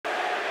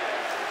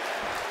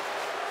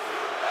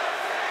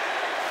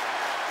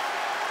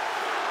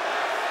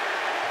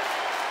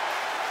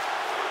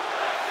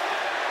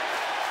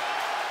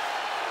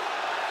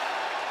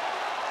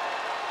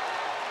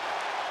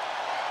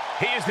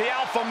He is the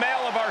alpha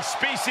male of our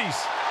species.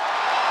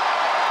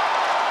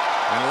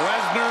 And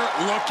Lesnar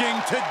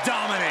looking to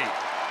dominate.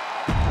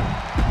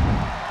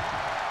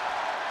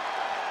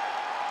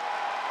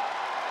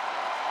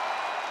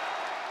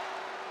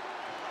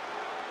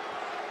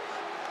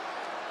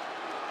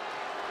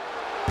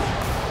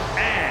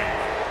 And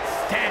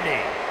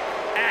standing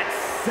at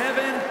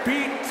 7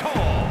 feet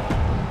tall,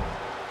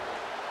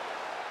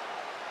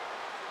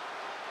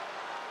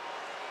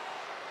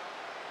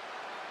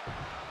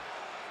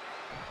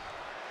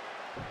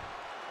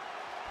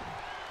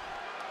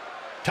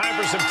 time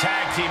for some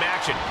tag team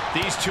action.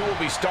 These two will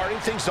be starting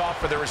things off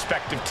for their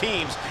respective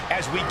teams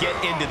as we get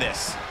into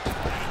this.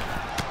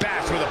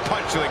 Bash with a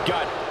punch to the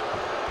gut.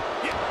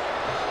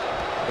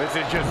 This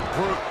is just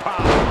brute power.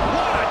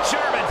 What a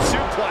German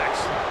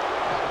suplex.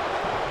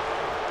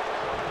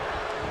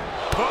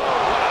 Oh,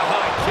 what a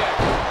high kick.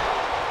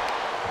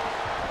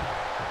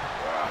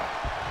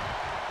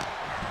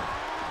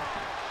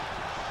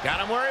 Got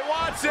him where he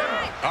wants him.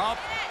 Up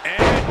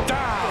and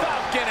down.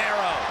 Falcon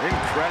arrow.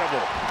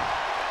 Incredible.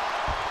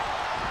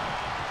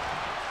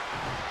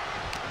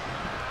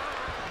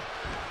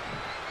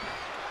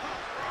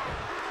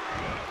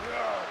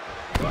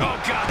 Oh,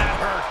 God, that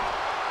hurt.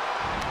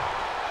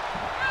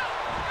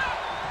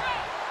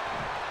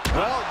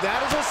 Well, that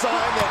is a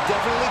sign that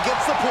definitely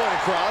gets the point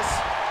across.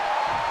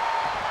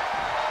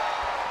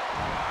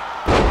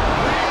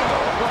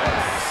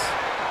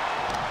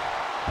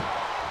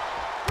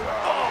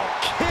 Oh,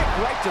 kick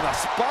right to the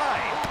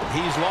spine.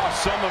 He's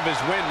lost some of his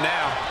wind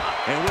now.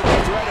 And with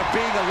the threat of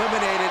being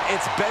eliminated,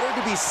 it's better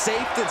to be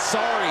safe than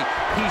sorry.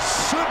 He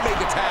should make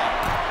a tag.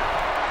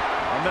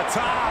 On the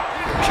top.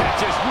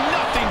 Catches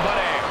nothing but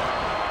air.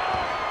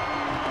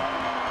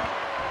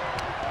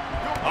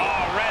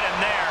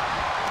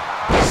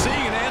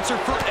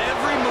 For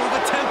every move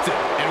attempted.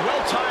 And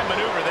well-timed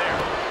maneuver there.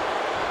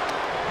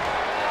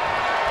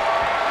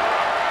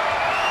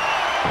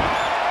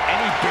 And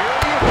he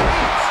barely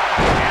evades.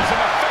 Has some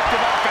effective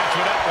offense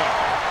with that one.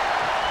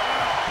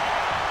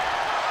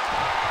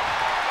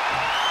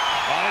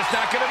 Oh, it's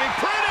not going to be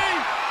pretty.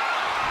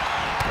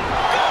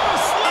 Oh,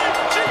 slick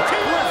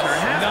GTS.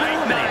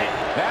 Night.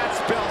 That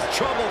spells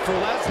trouble for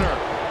Lesnar.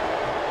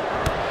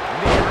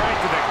 Knee right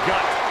to the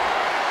gut.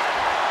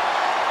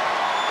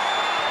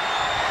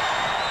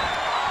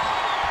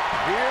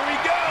 Here we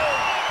go.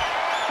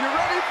 You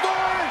ready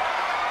for it?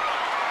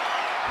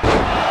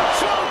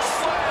 Choke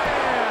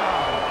slam.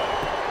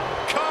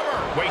 Cover.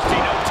 Wasting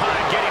no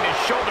time getting his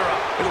shoulder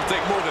up. It'll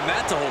take more than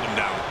that to hold him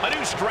down. A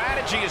new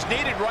strategy is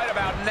needed right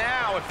about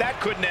now if that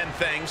couldn't end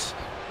things.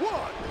 Great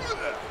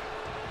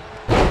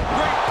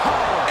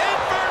power.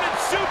 Inverted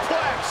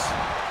suplex.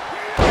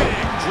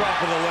 Big drop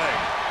of the leg.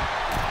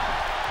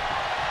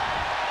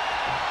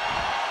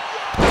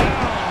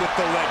 Down with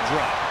the leg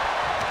drop.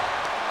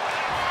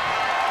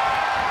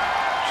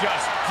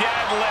 Just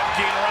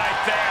deadlifting right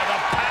there. The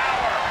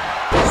power.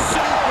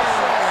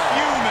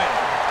 Superhuman.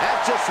 That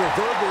just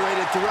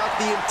reverberated throughout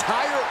the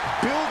entire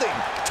building.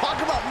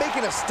 Talk about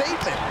making a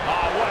statement.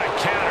 Oh, what a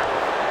counter.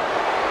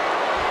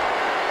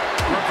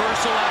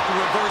 Reversal after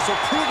reversal,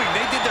 proving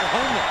they did their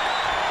homework.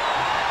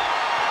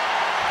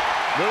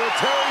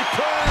 Military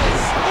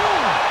press.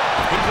 Ooh.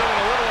 He's looking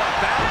a little off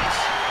balance.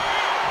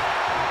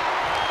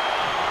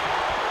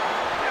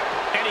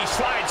 And he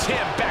slides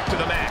him back to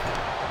the mat.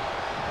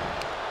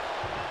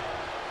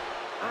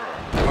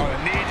 Oh, the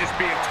knee just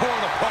being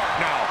torn apart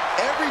now.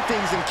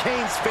 Everything's in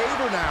Kane's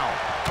favor now.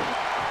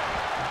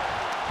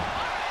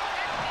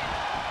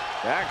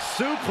 Back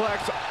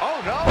suplex. Oh,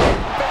 no.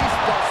 Face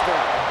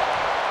buster.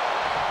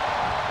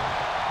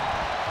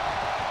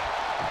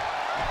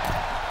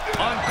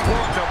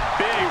 Uncorked a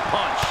big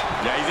punch.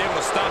 Yeah, he's able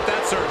to stop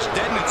that surge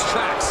dead in its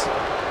tracks.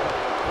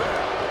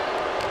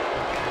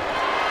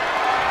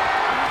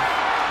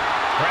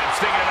 Perhaps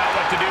thinking about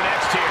what to do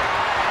next here.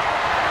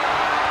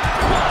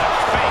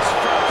 Face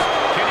first.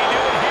 Can he do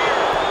it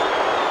here?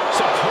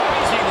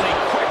 Surprisingly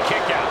quick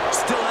kick out.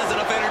 Still has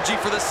enough energy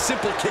for the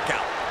simple kick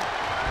out.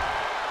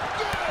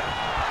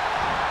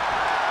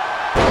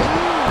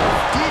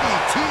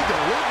 DDT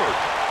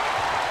delivered.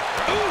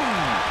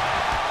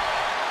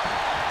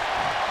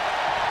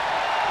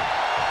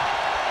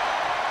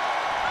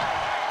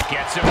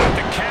 Gets him with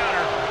the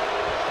counter.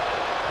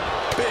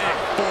 Big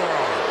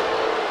forearm.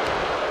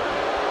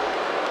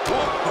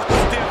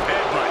 Stiff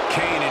headbutt.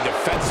 Kane in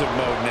defensive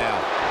mode now.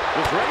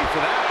 Was ready for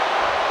that.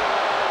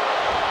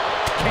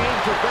 Kane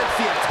prevents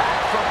the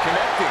attack from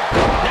connecting.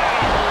 Now,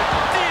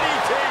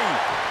 DDT.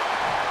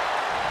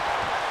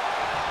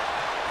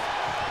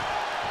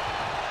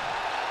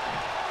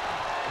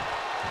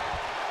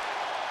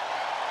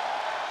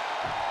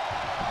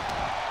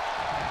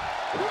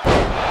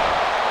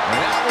 And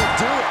that will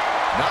do it.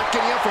 Not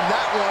getting up from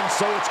that one,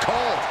 so it's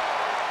called.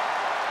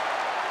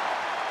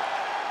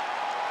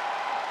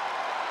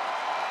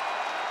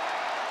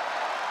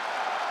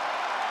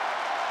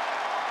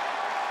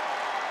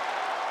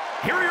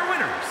 Here are your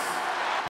winners,